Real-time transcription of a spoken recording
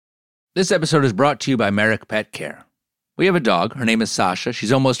This episode is brought to you by Merrick Pet Care. We have a dog. Her name is Sasha.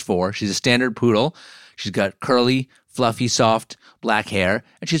 She's almost 4. She's a standard poodle. She's got curly, fluffy, soft black hair,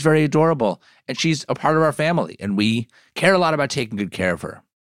 and she's very adorable. And she's a part of our family, and we care a lot about taking good care of her.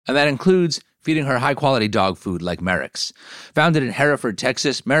 And that includes feeding her high-quality dog food like Merrick's. Founded in Hereford,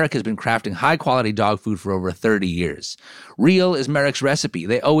 Texas, Merrick has been crafting high-quality dog food for over 30 years. Real is Merrick's recipe.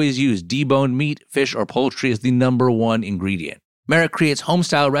 They always use deboned meat, fish, or poultry as the #1 ingredient. Merrick creates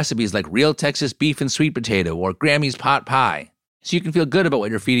home-style recipes like real Texas beef and sweet potato or Grammy's pot pie, so you can feel good about what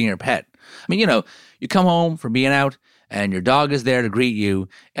you're feeding your pet. I mean, you come home from being out, and your dog is there to greet you,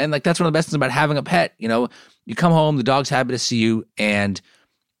 and that's one of the best things about having a pet. You come home, the dog's happy to see you, and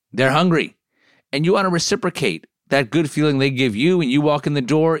they're hungry, and you want to reciprocate that good feeling they give you, and you walk in the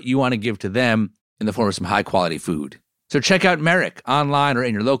door, you want to give to them in the form of some high-quality food. So check out Merrick online or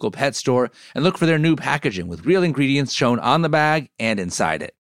in your local pet store and look for their new packaging with real ingredients shown on the bag and inside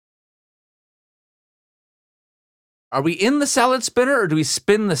it. Are we in the salad spinner or do we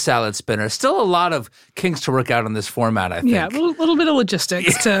spin the salad spinner? Still a lot of kinks to work out on this format, I think. Yeah, a little bit of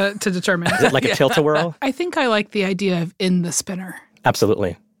logistics to determine. Is it like a tilt-a-whirl? I think I like the idea of in the spinner.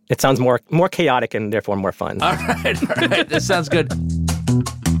 Absolutely. It sounds more chaotic and therefore more fun. All right. This sounds good.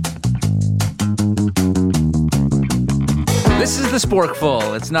 This is The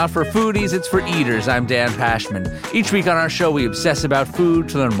Sporkful. It's not for foodies, it's for eaters. I'm Dan Pashman. Each week on our show, we obsess about food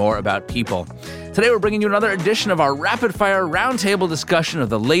to learn more about people. Today, we're bringing you another edition of our rapid-fire roundtable discussion of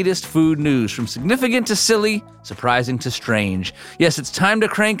the latest food news, from significant to silly, surprising to strange. Yes, it's time to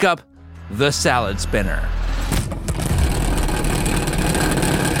crank up the salad spinner.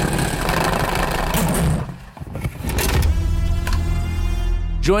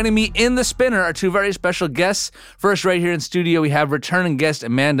 Joining me in the spinner are two very special guests. First, right here in studio, we have returning guest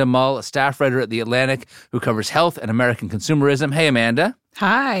Amanda Mull, a staff writer at The Atlantic who covers health and American consumerism. Hey, Amanda.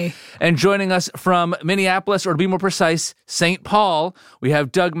 Hi. And joining us from Minneapolis, or to be more precise, St. Paul, we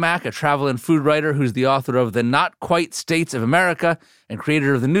have Doug Mack, a travel and food writer who's the author of The Not Quite States of America and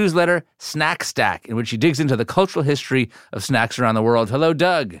creator of the newsletter Snack Stack, in which he digs into the cultural history of snacks around the world. Hello,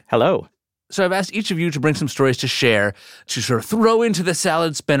 Doug. Hello. So I've asked each of you to bring some stories to share, to sort of throw into the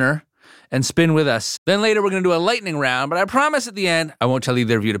salad spinner and spin with us. Then later we're going to do a lightning round, but I promise at the end I won't tell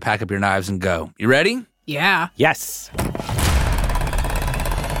either of you to pack up your knives and go. You ready? Yeah. Yes.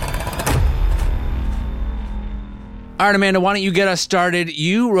 All right, Amanda, why don't you get us started?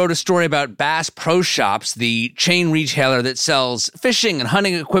 You wrote a story about Bass Pro Shops, the chain retailer that sells fishing and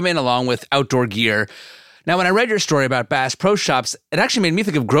hunting equipment along with outdoor gear. Now, when I read your story about Bass Pro Shops, it actually made me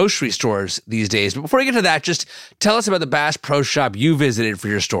think of grocery stores these days. But before I get to that, just tell us about the Bass Pro Shop you visited for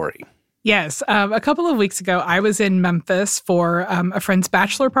your story. Yes. A couple of weeks ago, I was in Memphis for a friend's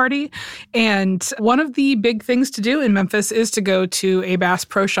bachelor party. And one of the big things to do in Memphis is to go to a Bass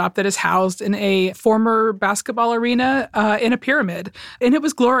Pro Shop that is housed in a former basketball arena in a pyramid. And it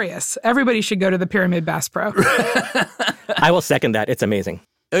was glorious. Everybody should go to the Pyramid Bass Pro. I will second that. It's amazing.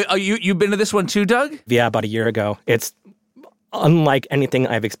 You've been to this one too, Doug? Yeah, about a year ago. It's unlike anything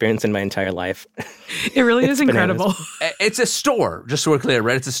I've experienced in my entire life. It really is incredible. It's a store, just so we're clear,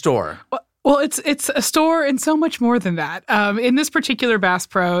 right? It's a store. Well, it's a store and so much more than that. In this particular Bass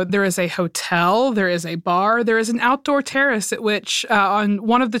Pro, there is a hotel, there is a bar, there is an outdoor terrace at which, on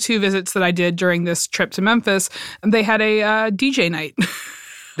one of the 2 visits that I did during this trip to Memphis, they had a DJ night.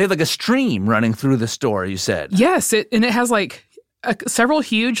 They have a stream running through the store, you said. Yes, and it has several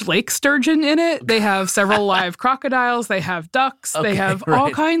huge lake sturgeon in it. They have several live crocodiles. They have ducks. Okay, they have right. all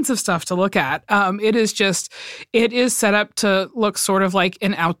kinds of stuff to look at. It is set up to look sort of like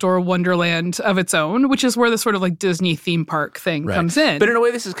an outdoor wonderland of its own, which is where the sort of Disney theme park thing comes in. But in a way,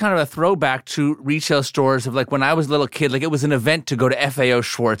 this is kind of a throwback to retail stores of when I was a little kid, it was an event to go to FAO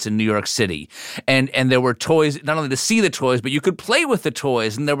Schwartz in New York City. And there were toys, not only to see the toys, but you could play with the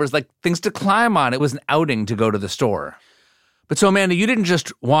toys. And there was things to climb on. It was an outing to go to the store. But so, Amanda, you didn't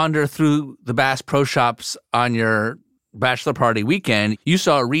just wander through the Bass Pro Shops on your bachelor party weekend. You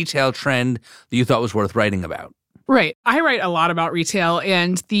saw a retail trend that you thought was worth writing about. Right. I write a lot about retail,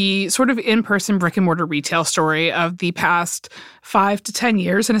 and the sort of in-person brick-and-mortar retail story of the past 5 to 10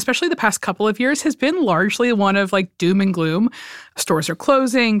 years, and especially the past couple of years, has been largely one of doom and gloom. Stores are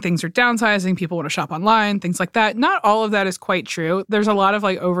closing, things are downsizing, people want to shop online, things like that. Not all of that is quite true. There's a lot of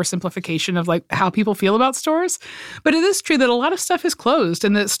oversimplification of how people feel about stores. But it is true that a lot of stuff is closed,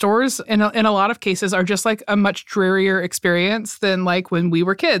 and that stores in a lot of cases are just a much drearier experience than when we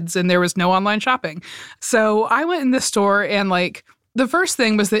were kids and there was no online shopping. So I went in the store and The first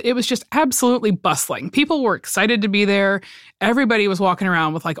thing was that it was just absolutely bustling. People were excited to be there. Everybody was walking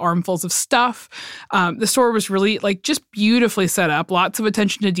around with like armfuls of stuff. The store was really like just beautifully set up. Lots of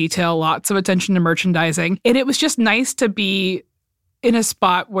attention to detail, lots of attention to merchandising. And it was just nice to be in a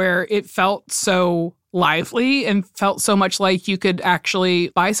spot where it felt so lively and felt so much like you could actually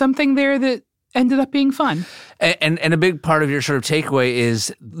buy something there that ended up being fun. And a big part of your sort of takeaway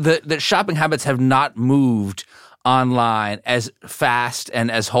is that shopping habits have not moved online as fast and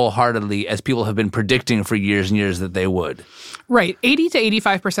as wholeheartedly as people have been predicting for years and years that they would. Right. 80 to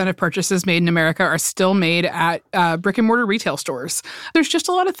 85% of purchases made in America are still made at brick and mortar retail stores. There's just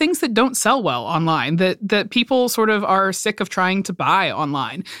a lot of things that don't sell well online that people sort of are sick of trying to buy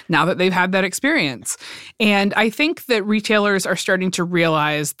online now that they've had that experience. And I think that retailers are starting to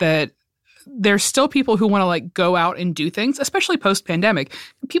realize that there's still people who want to like go out and do things, especially post-pandemic.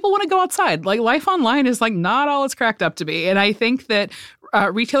 People want to go outside. Like life online is like not all it's cracked up to be. And I think that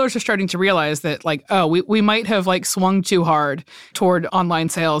retailers are starting to realize that like, oh, we might have like swung too hard toward online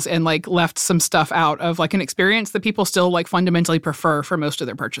sales and like left some stuff out of like an experience that people still like fundamentally prefer for most of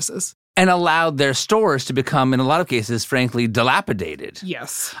their purchases. And allowed their stores to become, in a lot of cases, frankly, dilapidated.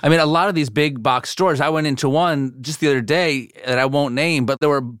 Yes. I mean, a lot of these big box stores, I went into one just the other day that I won't name, but there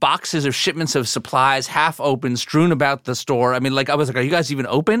were boxes of shipments of supplies, half open, strewn about the store. I mean, like, I was like, are you guys even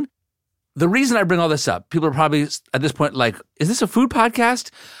open? The reason I bring all this up, people are probably at this point like, is this a food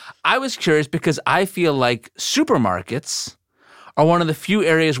podcast? I was curious because I feel like supermarkets are one of the few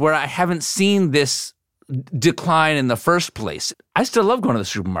areas where I haven't seen this decline in the first place. I still love going to the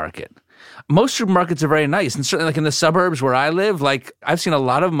supermarket. Most supermarkets are very nice, and certainly like in the suburbs where I live, like I've seen a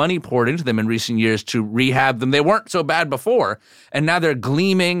lot of money poured into them in recent years to rehab them. They weren't so bad before, and now they're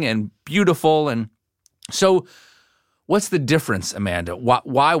gleaming and beautiful. And so what's the difference, Amanda?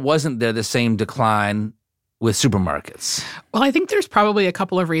 Why wasn't there the same decline with supermarkets? Well, I think there's probably a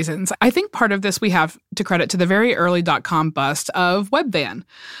couple of reasons. I think part of this we have to credit to the very early .com bust of Webvan.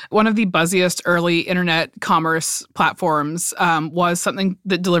 One of the buzziest early internet commerce platforms was something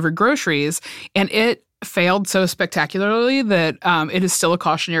that delivered groceries, and it failed so spectacularly that it is still a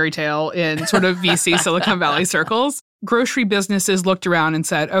cautionary tale in sort of VC Silicon Valley circles. Grocery businesses looked around and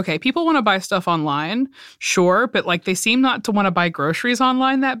said, okay, people want to buy stuff online, sure, but like they seem not to want to buy groceries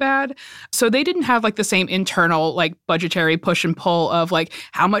online that bad. So they didn't have like the same internal like budgetary push and pull of like,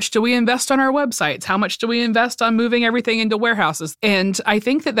 how much do we invest on our websites? How much do we invest on moving everything into warehouses? And I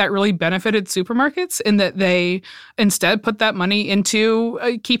think that really benefited supermarkets in that they instead put that money into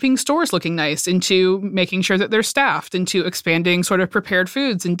keeping stores looking nice, into making sure that they're staffed, into expanding sort of prepared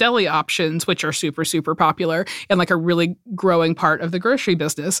foods and deli options, which are super, super popular and like a really growing part of the grocery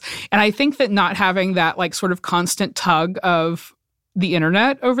business. And I think that not having that like sort of constant tug of the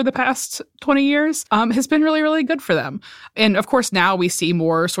internet over the past 20 years has been really, really good for them. And of course, now we see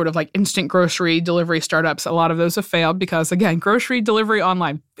more sort of like instant grocery delivery startups. A lot of those have failed because, again, grocery delivery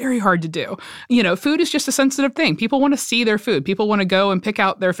online, very hard to do. You know, food is just a sensitive thing. People want to see their food. People want to go and pick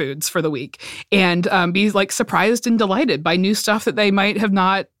out their foods for the week and be like surprised and delighted by new stuff that they might have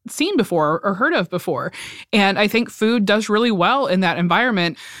not seen before or heard of before. And I think food does really well in that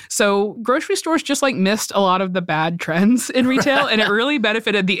environment. So grocery stores just like missed a lot of the bad trends in retail and it really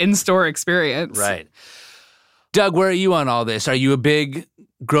benefited the in-store experience. Right. Doug, where are you on all this? Are you a big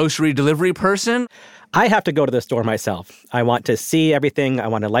grocery delivery person? I have to go to the store myself. I want to see everything. I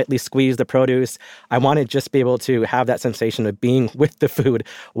want to lightly squeeze the produce. I want to just be able to have that sensation of being with the food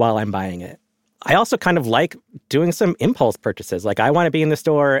while I'm buying it. I also kind of like doing some impulse purchases. Like I want to be in the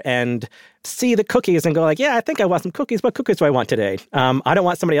store and see the cookies and go like, yeah, I think I want some cookies. What cookies do I want today? I don't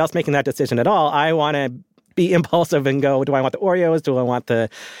want somebody else making that decision at all. I want to be impulsive and go, do I want the Oreos? Do I want the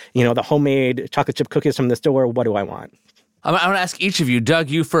homemade chocolate chip cookies from the store? What do I want? I want to ask each of you. Doug,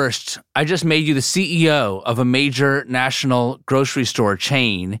 you first. I just made you the CEO of a major national grocery store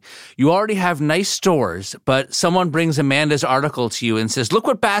chain. You already have nice stores, but someone brings Amanda's article to you and says, look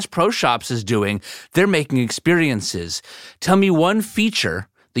what Bass Pro Shops is doing. They're making experiences. Tell me one feature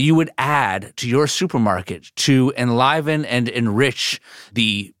that you would add to your supermarket to enliven and enrich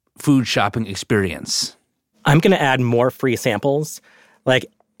the food shopping experience. I'm going to add more free samples. Like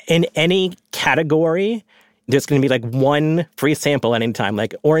in any category, there's going to be like one free sample at any time.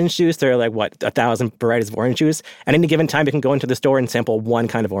 Like orange juice, there are like, 1,000 varieties of orange juice. At any given time, you can go into the store and sample one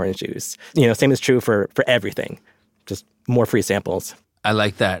kind of orange juice. Same is true for everything. Just more free samples. I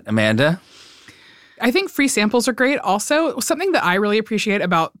like that. Amanda? I think free samples are great. Also, something that I really appreciate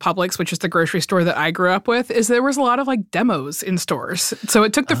about Publix, which is the grocery store that I grew up with, is there was a lot of like demos in stores. So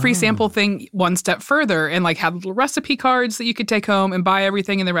it took the free sample thing one step further and like had little recipe cards that you could take home and buy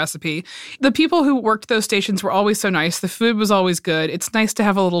everything in the recipe. The people who worked those stations were always so nice. The food was always good. It's nice to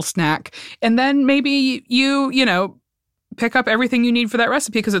have a little snack. And then maybe you know, pick up everything you need for that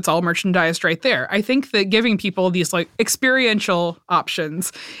recipe because it's all merchandised right there. I think that giving people these like experiential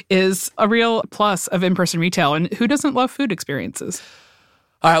options is a real plus of in-person retail. And who doesn't love food experiences?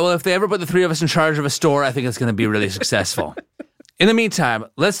 All right, well, if they ever put the three of us in charge of a store, I think it's going to be really successful. In the meantime,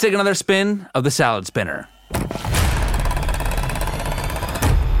 let's take another spin of the salad spinner.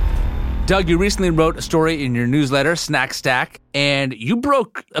 Doug, you recently wrote a story in your newsletter, Snack Stack, and you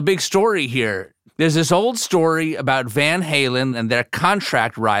broke a big story here. There's this old story about Van Halen and their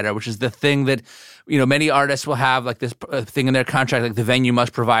contract rider, which is the thing that, you know, many artists will have like this thing in their contract, like the venue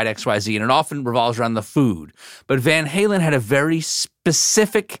must provide XYZ, and it often revolves around the food. But Van Halen had a very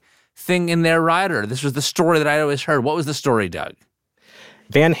specific thing in their rider. This was the story that I always heard. What was the story, Doug?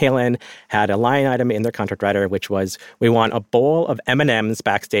 Van Halen had a line item in their contract rider, which was, we want a bowl of M&Ms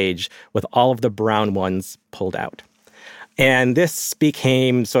backstage with all of the brown ones pulled out. And this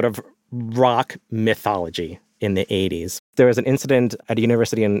became sort of rock mythology in the 80s. There was an incident at a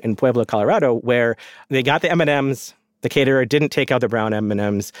university in Pueblo, Colorado, where they got the M&Ms, the caterer didn't take out the brown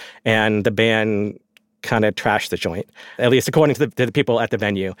M&Ms, and the band kind of trashed the joint, at least according to the people at the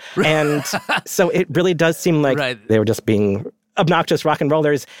venue. And so it really does seem like they were just being obnoxious rock and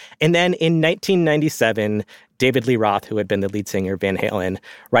rollers. And then in 1997, David Lee Roth, who had been the lead singer of Van Halen,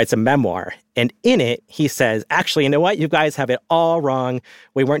 writes a memoir. And in it, he says, actually, you know what? You guys have it all wrong.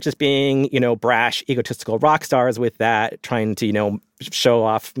 We weren't just being, you know, brash, egotistical rock stars with that, trying to, you know, show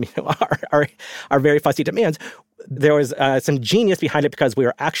off, you know, our very fussy demands. There was some genius behind it because we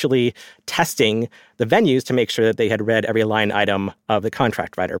were actually testing the venues to make sure that they had read every line item of the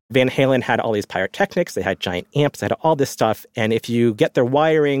contract rider. Van Halen had all these pyrotechnics. They had giant amps. They had all this stuff. And if you get their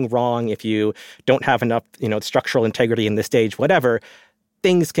wiring wrong, if you don't have enough, you know, structural integrity in the stage, whatever,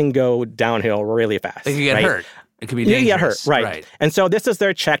 things can go downhill really fast. They can get hurt. It could be dangerous. You get hurt, right. And so this is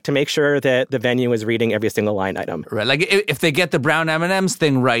their check to make sure that the venue is reading every single line item. Right. Like if they get the brown M&Ms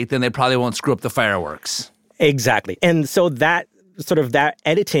thing right, then they probably won't screw up the fireworks. Exactly. And so that sort of that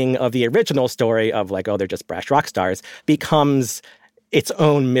editing of the original story of like, oh, they're just brash rock stars becomes its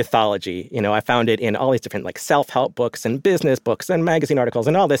own mythology. You know, I found it in all these different like self-help books and business books and magazine articles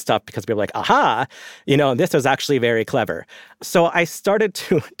and all this stuff because we were like, aha, you know, this was actually very clever. So I started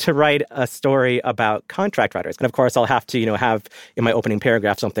to write a story about contract writers. And of course, I'll have to, you know, have in my opening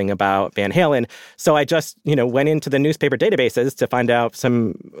paragraph something about Van Halen. So I just, you know, went into the newspaper databases to find out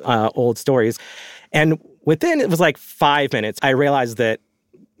some old stories. And within, it was like 5 minutes, I realized that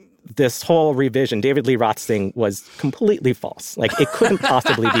this whole revision, David Lee Roth's thing, was completely false. Like, it couldn't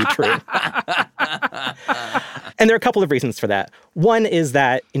possibly be true. And there are a couple of reasons for that. One is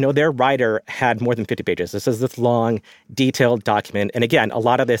that, you know, their rider had more than 50 pages. This is this long, detailed document. And again, a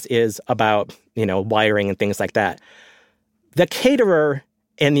lot of this is about, you know, wiring and things like that. The caterer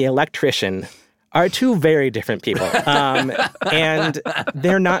and the electrician are two very different people. And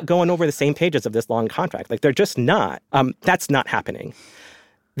they're not going over the same pages of this long contract. Like, they're just not. That's not happening.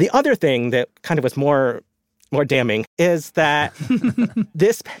 The other thing that kind of was more damning is that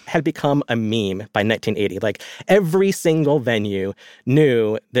this had become a meme by 1980. Like, every single venue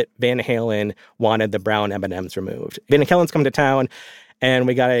knew that Van Halen wanted the brown M&Ms removed. Van Halen's come to town, and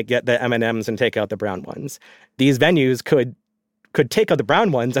we got to get the M&Ms and take out the brown ones. These venues could take out the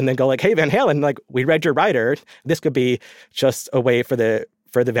brown ones and then go like, hey, Van Halen, like, we read your rider. This could be just a way for the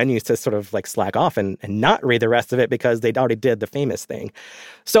venues to sort of like slack off and not read the rest of it because they'd already did the famous thing.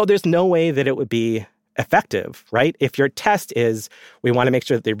 So there's no way that it would be effective, right? If your test is, we want to make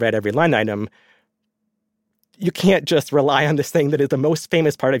sure that they read every line item, you can't just rely on this thing that is the most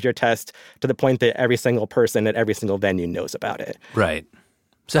famous part of your test to the point that every single person at every single venue knows about it. Right.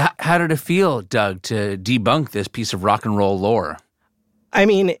 So how did it feel, Doug, to debunk this piece of rock and roll lore? I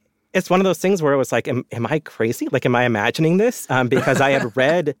mean, it's one of those things where it was like, am I crazy? Like, am I imagining this? Because I had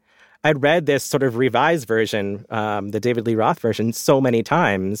read this sort of revised version, the David Lee Roth version, so many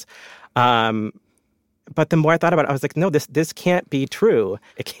times. But the more I thought about it, I was like, no, this can't be true.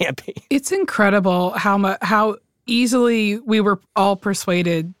 It can't be. It's incredible how easily we were all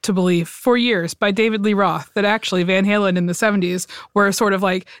persuaded to believe for years by David Lee Roth that actually Van Halen in the 70s were sort of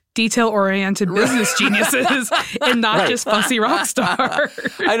like detail-oriented business geniuses and not just fussy rock stars.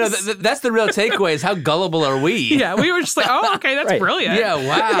 I know, that's the real takeaway is how gullible are we? Yeah, we were just like, oh, okay, that's brilliant. Yeah,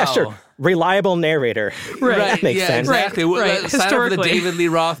 wow. Yeah, sure. reliable narrator. Right. That makes sense. Exactly. Right. Sign up for the Historically. David Lee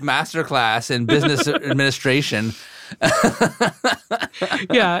Roth masterclass in business administration.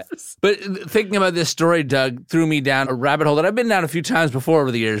 Yeah. But thinking about this story, Doug, threw me down a rabbit hole that I've been down a few times before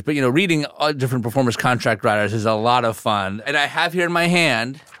over the years. But, reading different performers' contract riders is a lot of fun. And I have here in my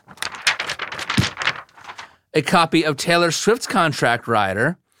hand a copy of Taylor Swift's contract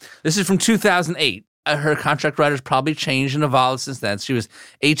rider. This is from 2008. Her contract rider's probably changed and evolved since then. She was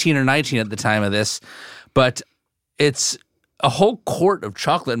 18 or 19 at the time of this. But it's a whole quart of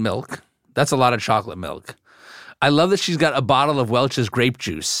chocolate milk. That's a lot of chocolate milk. I love that she's got a bottle of Welch's grape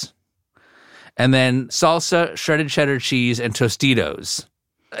juice. And then salsa, shredded cheddar cheese, and Tostitos.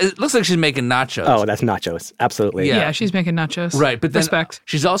 It looks like she's making nachos. Oh, that's nachos. Absolutely. Yeah, she's making nachos. Right, but then Respect.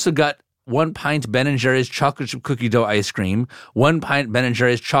 she's also got 1 pint Ben & Jerry's chocolate chip cookie dough ice cream, 1 pint Ben &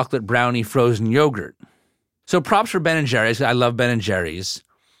 Jerry's chocolate brownie frozen yogurt. So props for Ben & Jerry's. I love Ben & Jerry's.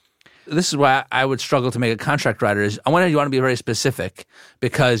 This is why I would struggle to make a contract rider. Is on one hand, you want to be very specific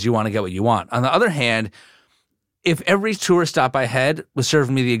because you want to get what you want. On the other hand, if every tourist stop I had was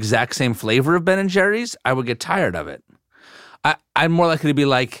serving me the exact same flavor of Ben & Jerry's, I would get tired of it. I'm more likely to be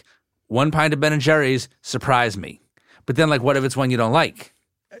like, 1 pint of Ben & Jerry's, surprise me. But then, what if it's one you don't like?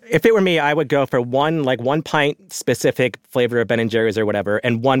 If it were me, I would go for 1 pint specific flavor of Ben & Jerry's or whatever,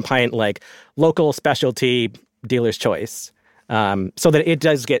 and 1 pint local specialty dealer's choice, so that it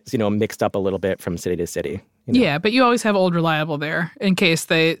does get mixed up a little bit from city to city. Yeah, but you always have Old Reliable there in case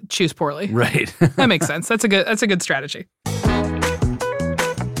they choose poorly. Right. That makes sense. That's a good strategy.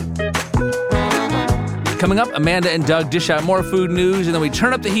 Coming up, Amanda and Doug dish out more food news, and then we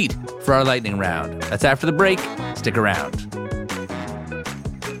turn up the heat for our lightning round. That's after the break. Stick around.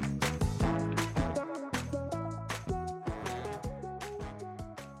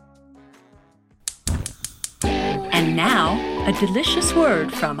 And now, a delicious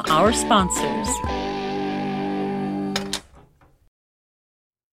word from our sponsors.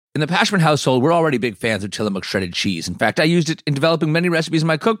 In the Pashman household, we're already big fans of Tillamook shredded cheese. In fact, I used it in developing many recipes in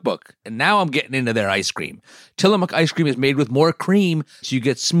my cookbook, and now I'm getting into their ice cream. Tillamook ice cream is made with more cream, so you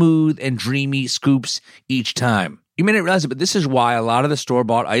get smooth and dreamy scoops each time. You may not realize it, but this is why a lot of the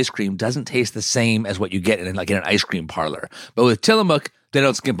store-bought ice cream doesn't taste the same as what you get in an ice cream parlor. But with Tillamook, they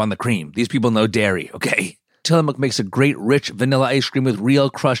don't skimp on the cream. These people know dairy, okay? Tillamook makes a great rich vanilla ice cream with real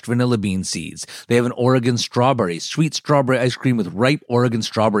crushed vanilla bean seeds. They have an Oregon strawberry, sweet strawberry ice cream with ripe Oregon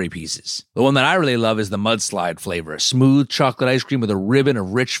strawberry pieces. The one that I really love is the mudslide flavor. Smooth chocolate ice cream with a ribbon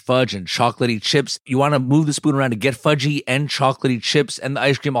of rich fudge and chocolatey chips. You want to move the spoon around to get fudgy and chocolatey chips and the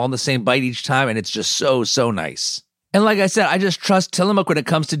ice cream all in the same bite each time, and it's just so, so nice. And like I said, I just trust Tillamook when it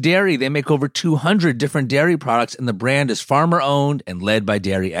comes to dairy. They make over 200 different dairy products, and the brand is farmer-owned and led by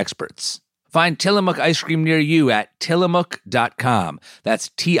dairy experts. Find Tillamook ice cream near you at tillamook.com. That's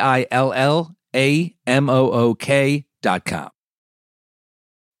TILLAMOOK.com.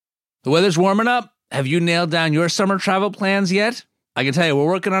 The weather's warming up. Have you nailed down your summer travel plans yet? I can tell you, we're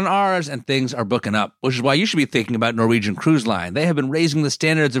working on ours and things are booking up, which is why you should be thinking about Norwegian Cruise Line. They have been raising the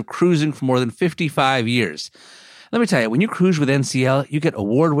standards of cruising for more than 55 years. Let me tell you, when you cruise with NCL, you get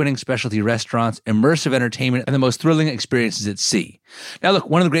award-winning specialty restaurants, immersive entertainment, and the most thrilling experiences at sea. Now, look,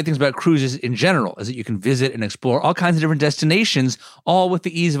 one of the great things about cruises in general is that you can visit and explore all kinds of different destinations, all with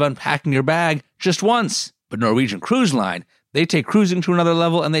the ease of unpacking your bag just once. But Norwegian Cruise Line, they take cruising to another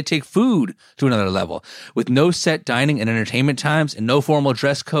level, and they take food to another level. With no set dining and entertainment times and no formal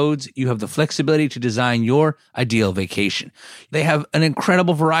dress codes, you have the flexibility to design your ideal vacation. They have an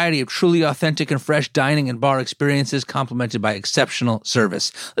incredible variety of truly authentic and fresh dining and bar experiences complemented by exceptional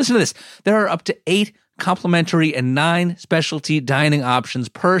service. Listen to this. There are up to 8 complimentary and 9 specialty dining options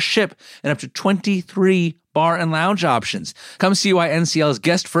per ship and up to 23 bar and lounge options. Come see why NCL's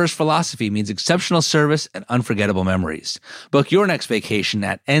guest-first philosophy means exceptional service and unforgettable memories. Book your next vacation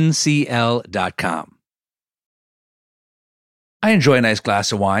at ncl.com. I enjoy a nice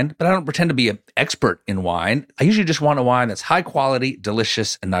glass of wine, but I don't pretend to be an expert in wine. I usually just want a wine that's high quality,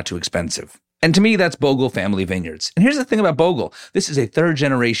 delicious, and not too expensive. And to me, that's Bogle Family Vineyards. And here's the thing about Bogle. This is a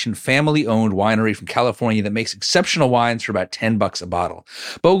third-generation, family-owned winery from California that makes exceptional wines for about $10 a bottle.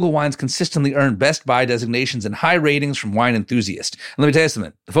 Bogle wines consistently earn Best Buy designations and high ratings from Wine Enthusiast. And let me tell you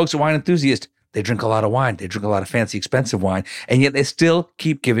something. The folks at Wine Enthusiast, they drink a lot of wine. They drink a lot of fancy, expensive wine. And yet they still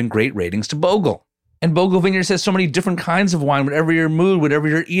keep giving great ratings to Bogle. And Bogle Vineyards has so many different kinds of wine. Whatever your mood, whatever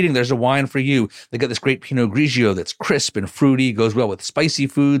you're eating, there's a wine for you. They got this great Pinot Grigio that's crisp and fruity, goes well with spicy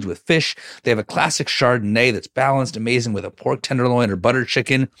foods, with fish. They have a classic Chardonnay that's balanced, amazing with a pork tenderloin or butter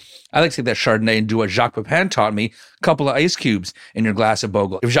chicken. I like to take that Chardonnay and do what Jacques Pepin taught me, a couple of ice cubes in your glass of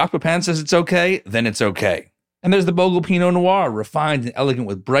Bogle. If Jacques Pepin says it's okay, then it's okay. And there's the Bogle Pinot Noir, refined and elegant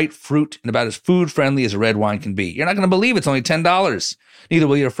with bright fruit and about as food-friendly as a red wine can be. You're not going to believe it's only $10. Neither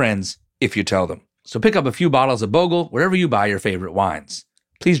will your friends if you tell them. So pick up a few bottles of Bogle wherever you buy your favorite wines.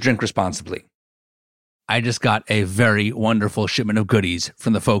 Please drink responsibly. I just got a very wonderful shipment of goodies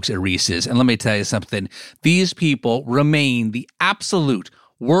from the folks at Reese's. And let me tell you something. These people remain the absolute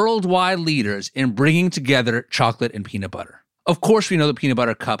worldwide leaders in bringing together chocolate and peanut butter. Of course, we know that peanut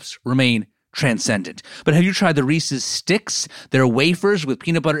butter cups remain transcendent. But have you tried the Reese's Sticks? They're wafers with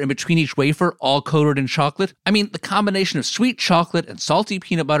peanut butter in between each wafer, all coated in chocolate. I mean, the combination of sweet chocolate and salty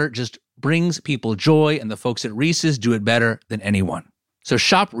peanut butter just brings people joy, and the folks at Reese's do it better than anyone. So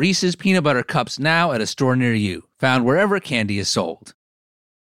shop Reese's Peanut Butter Cups now at a store near you, found wherever candy is sold.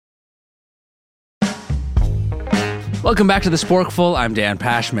 Welcome back to The Sporkful. I'm Dan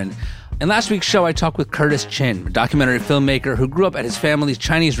Pashman. In last week's show, I talked with Curtis Chin, a documentary filmmaker who grew up at his family's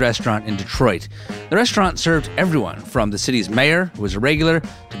Chinese restaurant in Detroit. The restaurant served everyone from the city's mayor, who was a regular,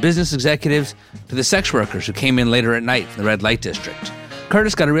 to business executives, to the sex workers who came in later at night from the red light district.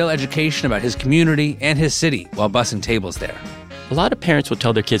 Curtis got a real education about his community and his city while bussing tables there. A lot of parents will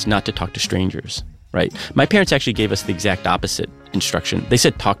tell their kids not to talk to strangers, right? My parents actually gave us the exact opposite instruction. They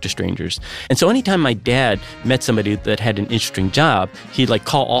said talk to strangers. And so anytime my dad met somebody that had an interesting job, he'd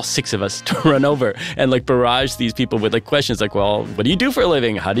call all 6 of us to run over and barrage these people with questions like, well, what do you do for a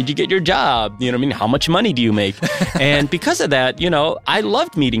living? How did you get your job? You know what I mean? How much money do you make? And because of that, I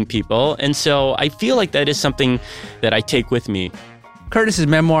loved meeting people. And so I feel like that is something that I take with me. Curtis's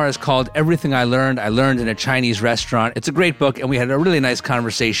memoir is called Everything I Learned in a Chinese Restaurant. It's a great book, and we had a really nice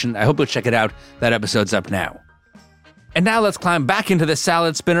conversation. I hope you'll check it out. That episode's up now. And now let's climb back into the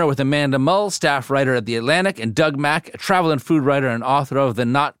salad spinner with Amanda Mull, staff writer at The Atlantic, and Doug Mack, a travel and food writer and author of The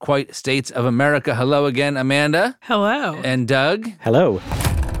Not Quite States of America. Hello again, Amanda. Hello. And Doug. Hello.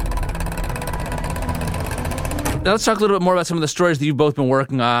 Now let's talk a little bit more about some of the stories that you've both been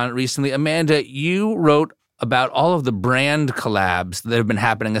working on recently. Amanda, you wrote about all of the brand collabs that have been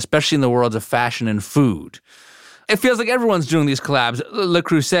happening, especially in the worlds of fashion and food. It feels like everyone's doing these collabs. Le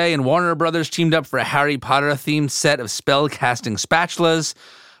Creuset and Warner Brothers teamed up for a Harry Potter-themed set of spell-casting spatulas.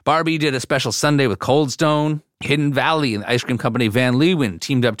 Barbie did a special sundae with Cold Stone. Hidden Valley and the ice cream company Van Leeuwen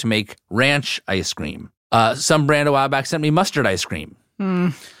teamed up to make ranch ice cream. Some brand a while back sent me mustard ice cream.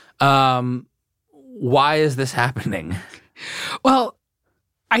 Why is this happening? Well,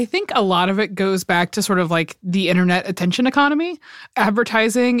 I think a lot of it goes back to sort of the internet attention economy.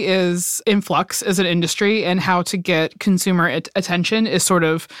 Advertising is in flux as an industry, and how to get consumer attention is sort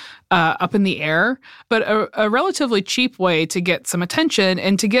of up in the air. But a relatively cheap way to get some attention,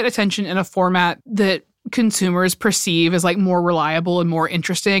 and to get attention in a format that consumers perceive as more reliable and more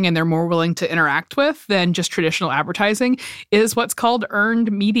interesting and they're more willing to interact with than just traditional advertising, is what's called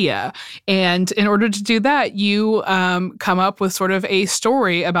earned media. And in order to do that, you come up with sort of a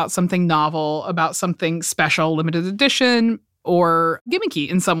story about something novel, about something special, limited edition, or gimmicky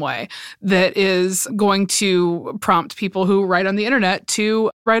in some way that is going to prompt people who write on the internet to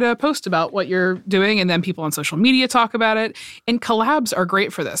write a post about what you're doing, and then people on social media talk about it. And collabs are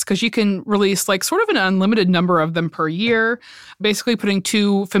great for this because you can release sort of an unlimited number of them per year, basically putting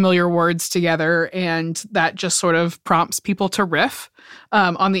 2 familiar words together, and that just sort of prompts people to riff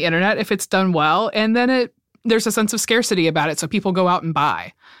on the internet if it's done well. And then there's a sense of scarcity about it, so people go out and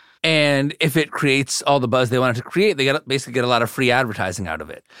buy. And if it creates all the buzz they want it to create, they basically get a lot of free advertising out of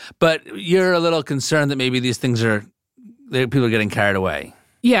it. But you're a little concerned that maybe these things people are getting carried away.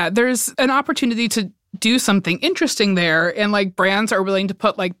 Yeah, there's an opportunity to do something interesting there, and brands are willing to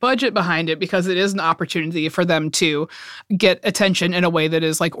put budget behind it because it is an opportunity for them to get attention in a way that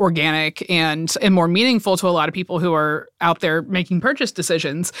is organic and more meaningful to a lot of people who are out there making purchase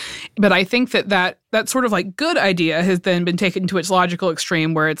decisions. But I think that sort of good idea has then been taken to its logical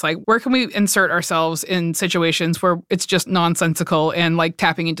extreme, where it's where can we insert ourselves in situations where it's just nonsensical and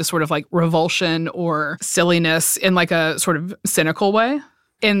tapping into sort of revulsion or silliness in a sort of cynical way.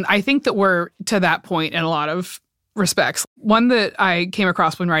 And I think that we're to that point in a lot of respects. One that I came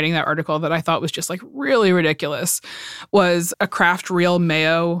across when writing that article that I thought was just really ridiculous was a Kraft Real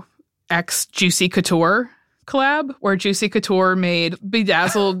Mayo x Juicy Couture collab, where Juicy Couture made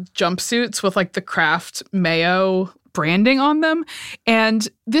bedazzled jumpsuits with the Kraft Mayo branding on them. And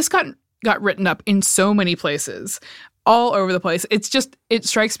this got written up in so many places, all over the place. It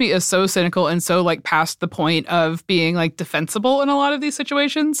strikes me as so cynical and so past the point of being defensible in a lot of these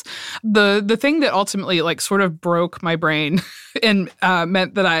situations. The thing that ultimately sort of broke my brain and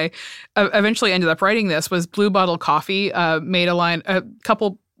meant that I eventually ended up writing this was Blue Bottle Coffee made a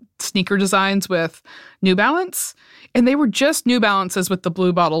couple sneaker designs with New Balance, and they were just New Balances with the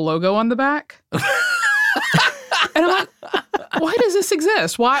Blue Bottle logo on the back. And I'm like, why does this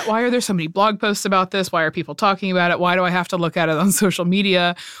exist? Why are there so many blog posts about this? Why are people talking about it? Why do I have to look at it on social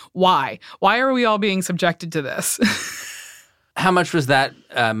media? Why? Why are we all being subjected to this? How much was that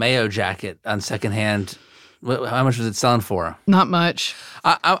mayo jacket on secondhand? How much was it selling for? Not much.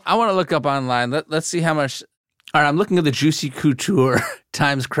 I want to look up online. Let's see how much. All right, I'm looking at the Juicy Couture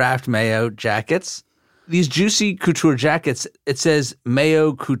times Kraft Mayo jackets. These Juicy Couture jackets, it says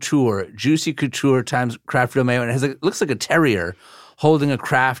Mayo Couture, Juicy Couture times Kraft Real Mayo, and it looks like a terrier holding a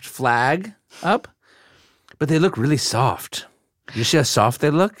Kraft flag up, but they look really soft. You see how soft they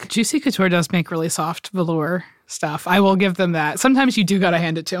look? Juicy Couture does make really soft velour stuff. I will give them that. Sometimes you do got to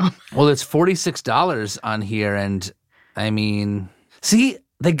hand it to them. Well, it's $46 on here, and I mean, see,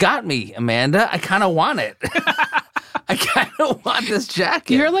 they got me, Amanda. I kind of want it. I kind of want this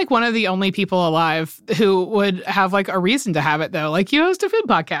jacket. You're like one of the only people alive who would have like a reason to have it, though. Like you host a food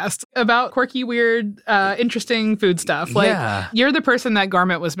podcast about quirky, weird, interesting food stuff. Like You're the person that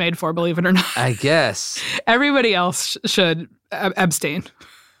garment was made for, believe it or not. I guess. Everybody else should abstain.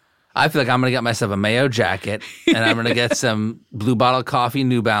 I feel like I'm going to get myself a mayo jacket, and I'm going to get some Blue Bottle Coffee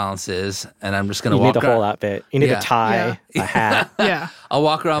New Balances, and I'm just going to walk You need the whole outfit. You need a tie, a hat. Yeah. I'll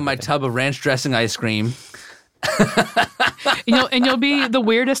walk around my tub of ranch dressing ice cream. and you'll be the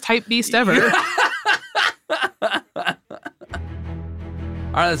weirdest hype beast ever. All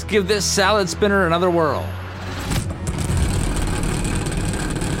right, let's give this salad spinner another whirl.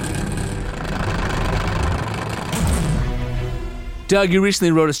 Doug, you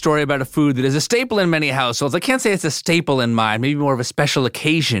recently wrote a story about a food that is a staple in many households. I can't say it's a staple in mine, maybe more of a special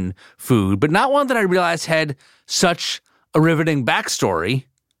occasion food, but not one that I realized had such a riveting backstory.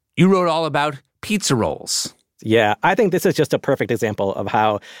 You wrote all about pizza rolls. Yeah, I think this is just a perfect example of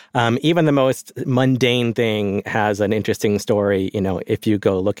how even the most mundane thing has an interesting story, if you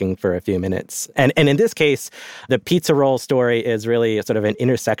go looking for a few minutes. And in this case, the pizza roll story is really sort of an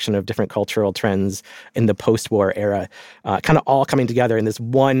intersection of different cultural trends in the post-war era, kind of all coming together in this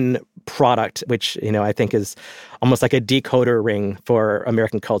one product, which, I think is almost like a decoder ring for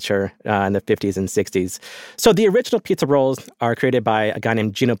American culture in the 50s and 60s. So the original pizza rolls are created by a guy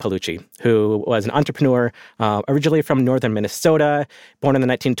named Gino Paolucci, who was an entrepreneur originally from northern Minnesota, born in the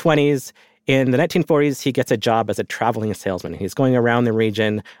 1920s. In the 1940s, he gets a job as a traveling salesman. He's going around the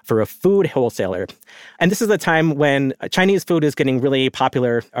region for a food wholesaler. And this is the time when Chinese food is getting really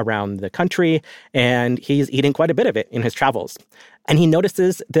popular around the country, and he's eating quite a bit of it in his travels. And he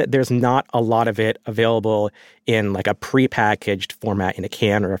notices that there's not a lot of it available in like a prepackaged format in a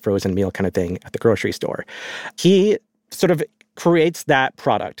can or a frozen meal kind of thing at the grocery store. He sort of creates that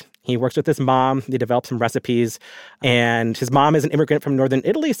product. He works with his mom. They develop some recipes. And his mom is an immigrant from northern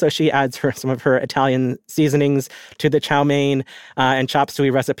Italy, so she adds some of her Italian seasonings to the chow mein and chop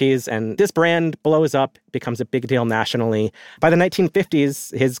suey recipes. And this brand blows up, becomes a big deal nationally. By the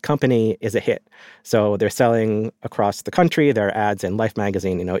 1950s, his company is a hit. So they're selling across the country. There are ads in Life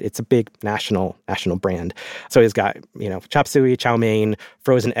magazine. It's a big national brand. So he's got, chop suey, chow mein,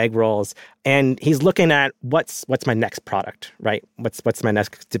 frozen egg rolls. And he's looking at what's my next product, right? What's my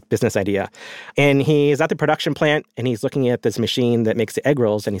next business idea? And he's at the production plant, and he's looking at this machine that makes the egg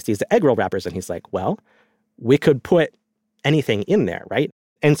rolls, and he sees the egg roll wrappers, and he's like, well, we could put anything in there, right?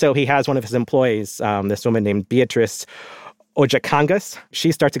 And so he has one of his employees, this woman named Beatrice Ojakangas.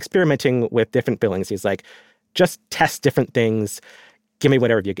 She starts experimenting with different fillings. He's like, just test different things. Give me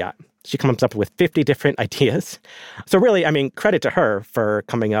whatever you got. She comes up with 50 different ideas. So really, credit to her for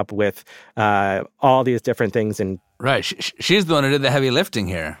coming up with all these different things. And right. She's the one who did the heavy lifting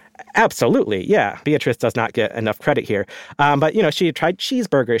here. Absolutely. Yeah. Beatrice does not get enough credit here. But, she tried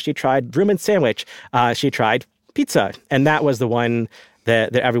cheeseburgers. She tried Reuben sandwich. She tried pizza. And that was the one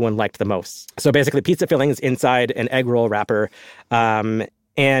that everyone liked the most. So basically, pizza fillings inside an egg roll wrapper. And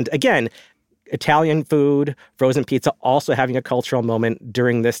again, Italian food, frozen pizza also having a cultural moment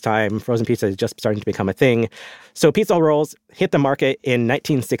during this time. Frozen pizza is just starting to become a thing. So pizza rolls hit the market in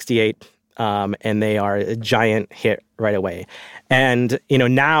 1968, and they are a giant hit right away. And,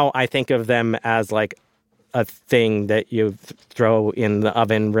 now I think of them as like a thing that you throw in the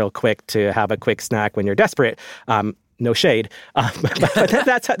oven real quick to have a quick snack when you're desperate. No shade, but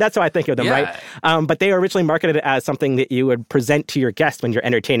that's how I think of them, right? But they were originally marketed as something that you would present to your guests when you're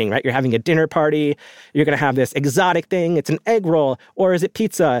entertaining, right? You're having a dinner party. You're going to have this exotic thing. It's an egg roll, or is it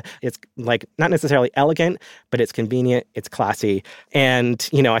pizza? It's like not necessarily elegant, but it's convenient. It's classy, and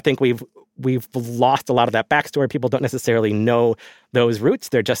I think we've lost a lot of that backstory. People don't necessarily know those roots.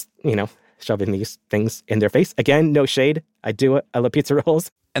 They're just shoving these things in their face. Again, no shade. I love pizza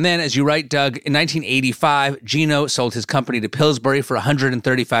rolls. And then, as you write, Doug, in 1985, Gino sold his company to Pillsbury for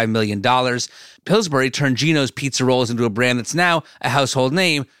 $135 million. Pillsbury turned Gino's pizza rolls into a brand that's now a household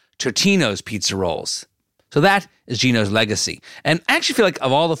name, Totino's Pizza Rolls. So that is Gino's legacy. And I actually feel like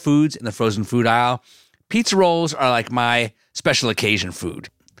of all the foods in the frozen food aisle, pizza rolls are like my special occasion food.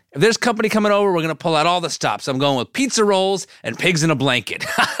 If there's company coming over, we're going to pull out all the stops. I'm going with pizza rolls and pigs in a blanket.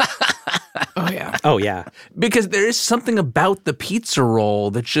 Oh, yeah. Oh, yeah. Because there is something about the pizza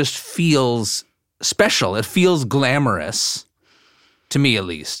roll that just feels special. It feels glamorous, to me at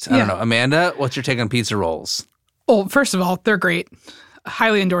least. I don't know. Amanda, what's your take on pizza rolls? Well, first of all, they're great.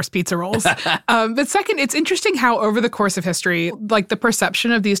 Highly endorsed pizza rolls. But second, it's interesting how over the course of history, like the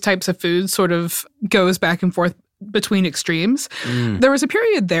perception of these types of foods sort of goes back and forth between extremes. There was a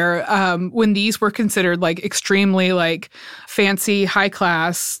period there when these were considered like extremely like fancy, high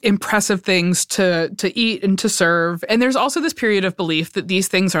class, impressive things to eat and to serve. And there's also this period of belief that these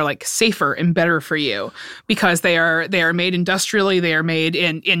things are like safer and better for you because they are made industrially, they are made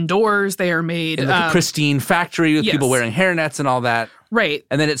indoors, they are made in like a pristine factory with people wearing hairnets and all that. Right.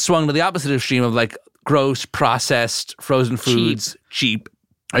 And then it swung to the opposite extreme of like gross, processed, frozen foods, cheap.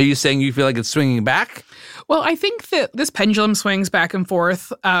 Are you saying you feel like it's swinging back? Well, I think that this pendulum swings back and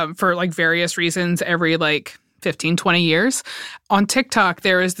forth for like various reasons every like 15, 20 years. On TikTok,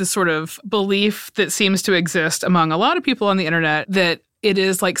 there is this sort of belief that seems to exist among a lot of people on the internet that it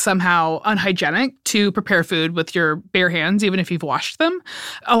is like somehow unhygienic to prepare food with your bare hands, even if you've washed them.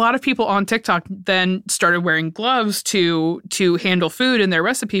 A lot of people on TikTok then started wearing gloves to handle food in their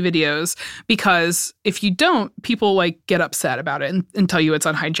recipe videos because if you don't, people like get upset about it and tell you it's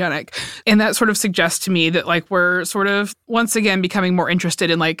unhygienic. And that sort of suggests to me that like we're sort of once again becoming more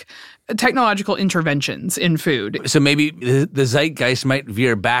interested in like technological interventions in food. So maybe the zeitgeist might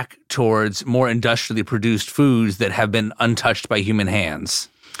veer back towards more industrially produced foods that have been untouched by human hands.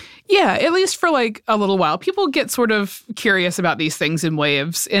 Yeah, at least for like a little while. People get sort of curious about these things in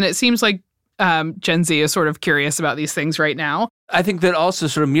waves, and it seems like Gen Z is sort of curious about these things right now. I think that also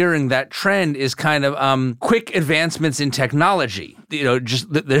sort of mirroring that trend is kind of quick advancements in technology. You know, just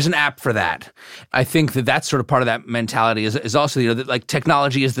there's an app for that. I think that that's sort of part of that mentality is also, you know, that like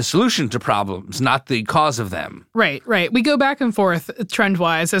technology is the solution to problems, not the cause of them. Right. We go back and forth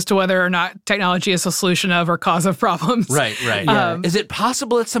trend-wise as to whether or not technology is a solution of or cause of problems. Right. Yeah. Is it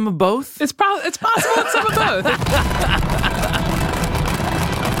possible it's some of both? It's possible it's some of both.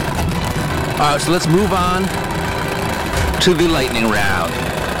 All right, so let's move on to the lightning round.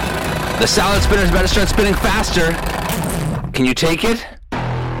 The salad spinner is about to start spinning faster. Can you take it?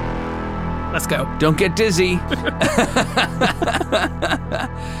 Let's go. Don't get dizzy.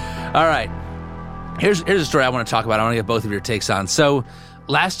 All right. Here's a story I want to talk about. I want to get both of your takes on. So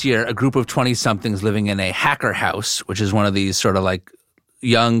last year, a group of 20-somethings living in a hacker house, which is one of these sort of like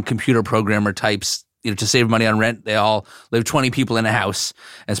young computer programmer types, you know, to save money on rent, they all live 20 people in a house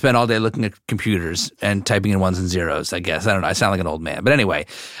and spend all day looking at computers and typing in ones and zeros, I guess. I don't know. I sound like an old man. But anyway,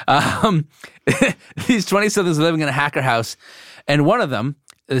 these 20-somethings living in a hacker house. And one of them,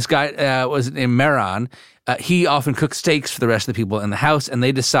 this guy was named Mehran. He often cooked steaks for the rest of the people in the house. And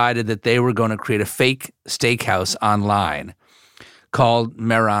they decided that they were going to create a fake steakhouse online called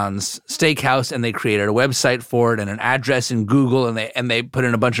Mehran's Steakhouse. And they created a website for it and an address in Google. And they put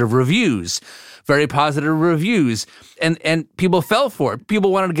in a bunch of reviews. Very positive reviews, and people fell for it.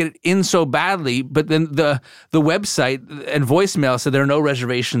 People wanted to get it in so badly, but then the website and voicemail said there are no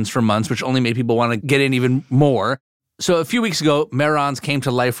reservations for months, which only made people want to get in even more. So a few weeks ago, Mehran's came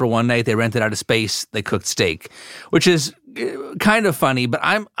to life for one night. They rented out a space. They cooked steak, which is kind of funny. But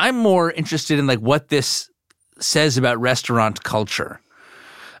I'm more interested in like what this says about restaurant culture.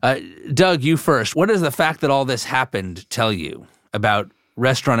 Doug, you first. What does the fact that all this happened tell you about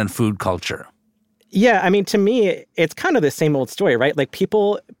restaurant and food culture? Yeah, I mean, to me, it's kind of the same old story, right? Like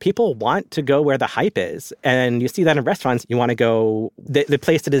people want to go where the hype is. And you see that in restaurants. You want to go the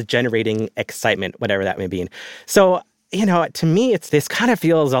place that is generating excitement, whatever that may be. So, you know, to me, this kind of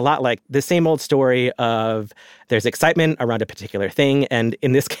feels a lot like the same old story of there's excitement around a particular thing. And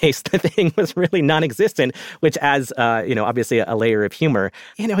in this case, the thing was really non-existent, which adds, obviously a layer of humor.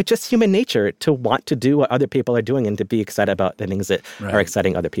 You know, it's just human nature to want to do what other people are doing and to be excited about the things that are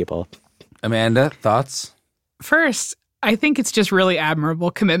exciting other people. Amanda, thoughts? First, I think it's just really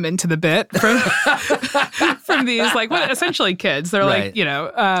admirable commitment to the bit from these, like, essentially kids. They're like, you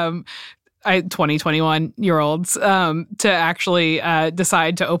know, 21-year-olds to actually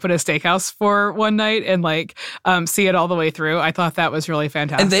decide to open a steakhouse for one night and like see it all the way through. I thought that was really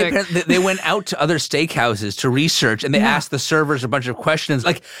fantastic. And they went out to other steakhouses to research, and they asked the servers a bunch of questions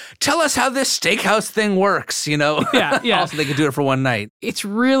like, tell us how this steakhouse thing works, you know? Yeah. Also, they could do it for one night. It's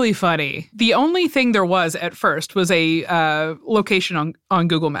really funny. The only thing there was at first was a location on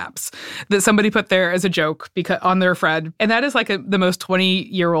Google Maps that somebody put there as a joke on their Fred. And that is like the most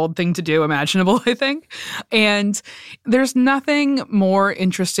 20-year-old thing to do imaginable, I think. And there's nothing more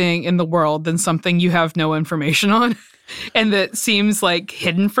interesting in the world than something you have no information on and that seems like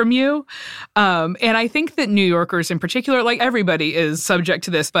hidden from you. And I think that New Yorkers in particular, like everybody is subject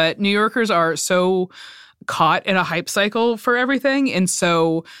to this, but New Yorkers are so caught in a hype cycle for everything. And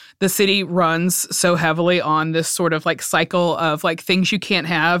so the city runs so heavily on this sort of like cycle of like things you can't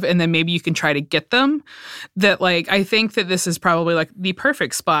have and then maybe you can try to get them, that like I think that this is probably like the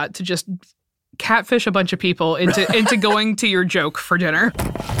perfect spot to just catfish a bunch of people into going to your joke for dinner.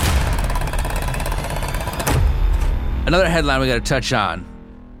 Another headline we got to touch on.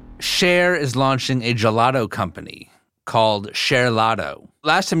 Cher is launching a gelato company called Cherlato.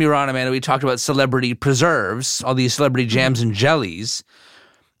 Last time you were on, Amanda, we talked about celebrity preserves, all these celebrity jams and jellies.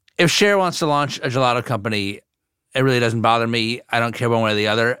 If Cher wants to launch a gelato company, it really doesn't bother me. I don't care one way or the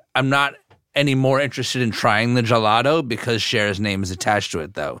other. I'm not any more interested in trying the gelato because Cher's name is attached to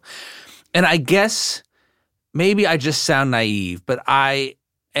it, though. And I guess maybe I just sound naive, but I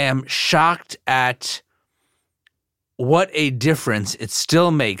am shocked at what a difference it still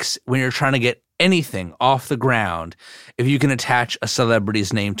makes when you're trying to get anything off the ground if you can attach a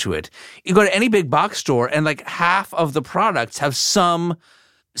celebrity's name to it. You go to any big box store and like half of the products have some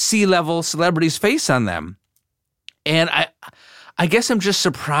C-level celebrity's face on them. And I guess I'm just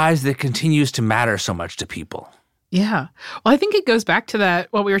surprised that it continues to matter so much to people. Yeah. Well, I think it goes back to that,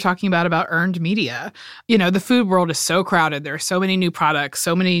 what we were talking about earned media. You know, the food world is so crowded. There are so many new products,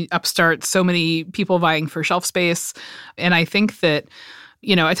 so many upstarts, so many people vying for shelf space. And I think that,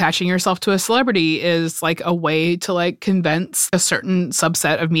 you know, attaching yourself to a celebrity is like a way to like convince a certain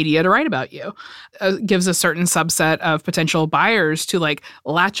subset of media to write about you. Gives a certain subset of potential buyers to like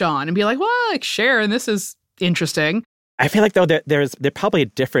latch on and be like, well, like Cher, and this is interesting. I feel like, though, there's probably a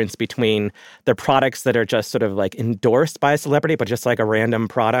difference between the products that are just sort of like endorsed by a celebrity, but just like a random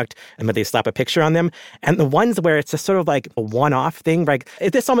product, and then they slap a picture on them, and the ones where it's just sort of like a one-off thing. Like,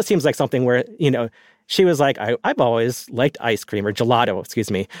 this almost seems like something where, you know, she was like, I've always liked ice cream, or gelato, excuse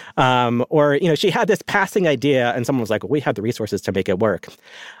me. Or, you know, she had this passing idea and someone was like, well, we have the resources to make it work.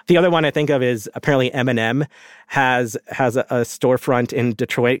 The other one I think of is apparently Eminem has a storefront in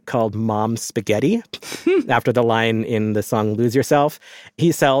Detroit called Mom's Spaghetti, after the line in the song Lose Yourself.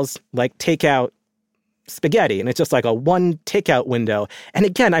 He sells like takeout spaghetti, and it's just like a one takeout window. And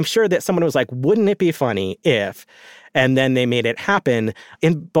again, I'm sure that someone was like, wouldn't it be funny if... And then they made it happen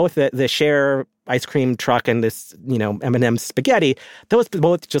in both the Cher ice cream truck and this, you know, M&M spaghetti. Those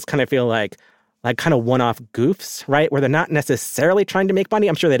both just kind of feel like kind of one-off goofs, right? Where they're not necessarily trying to make money.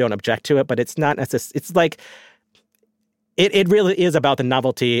 I'm sure they don't object to it, but it's not necessarily. It's like it really is about the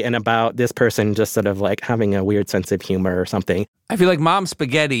novelty and about this person just sort of like having a weird sense of humor or something. I feel like Mom's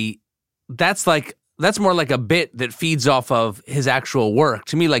Spaghetti, that's more like a bit that feeds off of his actual work.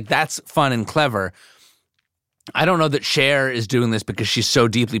 To me, like that's fun and clever. I don't know that Cher is doing this because she's so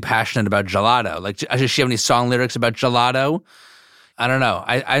deeply passionate about gelato. Like, does she have any song lyrics about gelato? I don't know.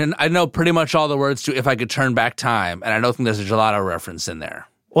 I know pretty much all the words to If I Could Turn Back Time, and I don't think there's a gelato reference in there.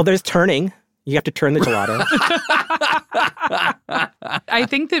 Well, there's turning. You have to turn the gelato. I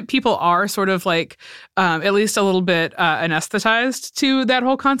think that people are sort of like at least a little bit anesthetized to that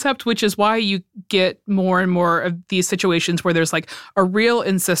whole concept, which is why you get more and more of these situations where there's like a real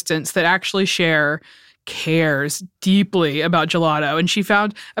insistence that actually Cher cares deeply about gelato. And she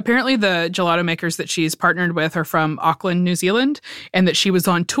found apparently the gelato makers that she's partnered with are from Auckland, New Zealand, and that she was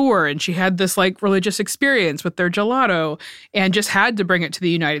on tour and she had this like religious experience with their gelato and just had to bring it to the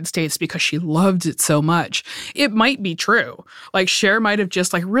United States because she loved it so much. It might be true. Like Cher might have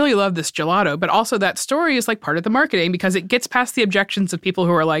just like really loved this gelato, but also that story is like part of the marketing because it gets past the objections of people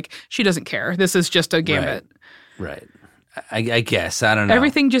who are like, she doesn't care. This is just a gambit. Right. I guess. I don't know.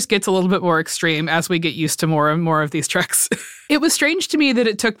 Everything just gets a little bit more extreme as we get used to more and more of these tricks. It was strange to me that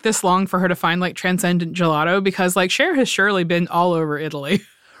it took this long for her to find like transcendent gelato because like Cher has surely been all over Italy.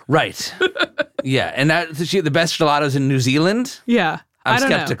 Right. Yeah. And the best gelato's in New Zealand? Yeah. I'm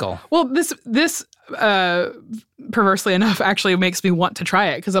skeptical. Well, this perversely enough actually makes me want to try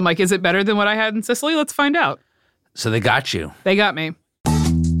it because I'm like, is it better than what I had in Sicily? Let's find out. So they got you. They got me.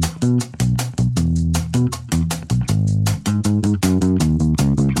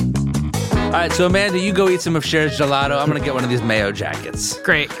 All right, so Amanda, you go eat some of Cher's gelato. I'm going to get one of these mayo jackets.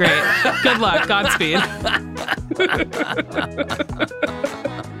 Great. Good luck. Godspeed.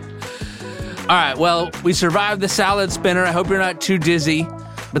 All right, well, we survived the salad spinner. I hope you're not too dizzy,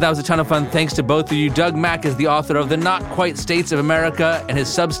 but that was a ton of fun. Thanks to both of you. Doug Mack is the author of The Not Quite States of America, and his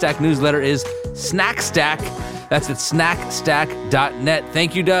Substack newsletter is Snack Stack. That's at snackstack.net.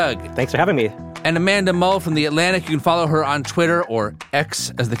 Thank you, Doug. Thanks for having me. And Amanda Mull from The Atlantic. You can follow her on Twitter, or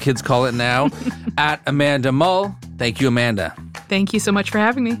X, as the kids call it now, at Amanda Mull. Thank you, Amanda. Thank you so much for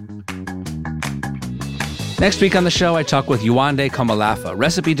having me. Next week on the show, I talk with Yewande Komolafa,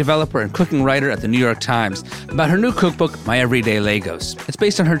 recipe developer and cooking writer at the New York Times, about her new cookbook, My Everyday Lagos. It's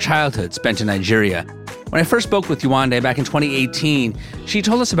based on her childhood spent in Nigeria. When I first spoke with Yewande back in 2018, she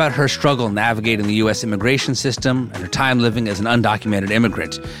told us about her struggle navigating the U.S. immigration system and her time living as an undocumented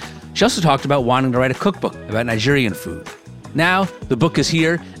immigrant. She also talked about wanting to write a cookbook about Nigerian food. Now, the book is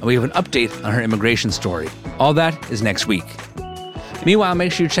here, and we have an update on her immigration story. All that is next week. Meanwhile,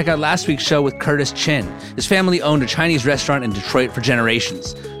 make sure you check out last week's show with Curtis Chin. His family owned a Chinese restaurant in Detroit for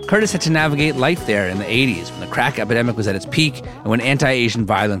generations. Curtis had to navigate life there in the 80s when the crack epidemic was at its peak and when anti-Asian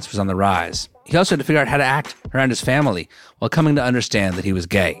violence was on the rise. He also had to figure out how to act around his family while coming to understand that he was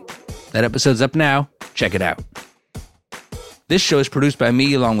gay. That episode's up now. Check it out. This show is produced by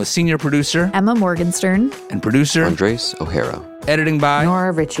me along with senior producer Emma Morgenstern and producer Andres O'Hara. Editing by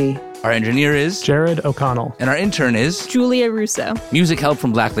Nora Ritchie. Our engineer is Jared O'Connell. And our intern is Julia Russo. Music help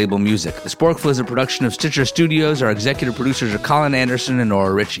from Black Label Music. The Sporkful is a production of Stitcher Studios. Our executive producers are Colin Anderson and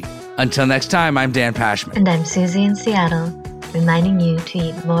Nora Ritchie. Until next time, I'm Dan Pashman. And I'm Susie in Seattle, reminding you to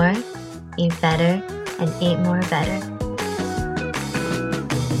eat more, eat better, and eat more better.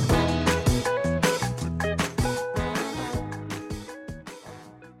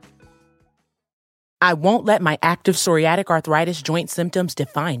 I won't let my active psoriatic arthritis joint symptoms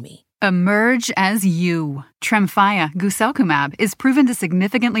define me. Emerge as you. Tremfya guselkumab is proven to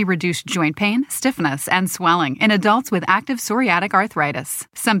significantly reduce joint pain, stiffness, and swelling in adults with active psoriatic arthritis.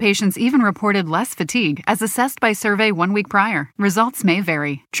 Some patients even reported less fatigue, as assessed by survey 1 week prior. Results may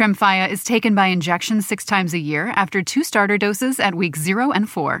vary. Tremfya is taken by injection 6 times a year after 2 starter doses at weeks 0 and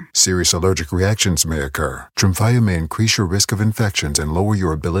 4. Serious allergic reactions may occur. Tremfya may increase your risk of infections and lower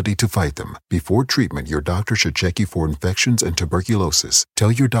your ability to fight them. Before treatment, your doctor should check you for infections and tuberculosis.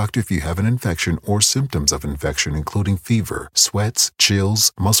 Tell your doctor if you have an infection or symptoms of infection, including fever, sweats,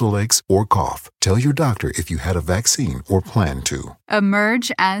 chills, muscle aches, or cough. Tell your doctor if you had a vaccine or plan to.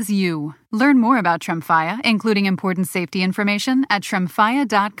 Emerge as you. Learn more about Tremfya, including important safety information, at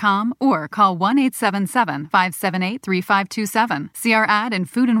tremfya.com or call 1-877-578-3527. See our ad in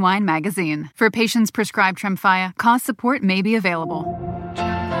Food and Wine magazine. For patients prescribed Tremfya, cost support may be available.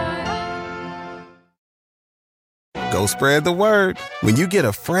 Go spread the word. When you get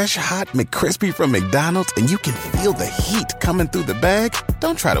a fresh, hot McCrispy from McDonald's and you can feel the heat coming through the bag,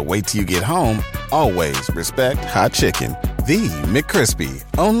 don't try to wait till you get home. Always respect hot chicken. The McCrispy,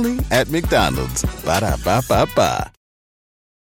 only at McDonald's. Ba-da-ba-ba-ba.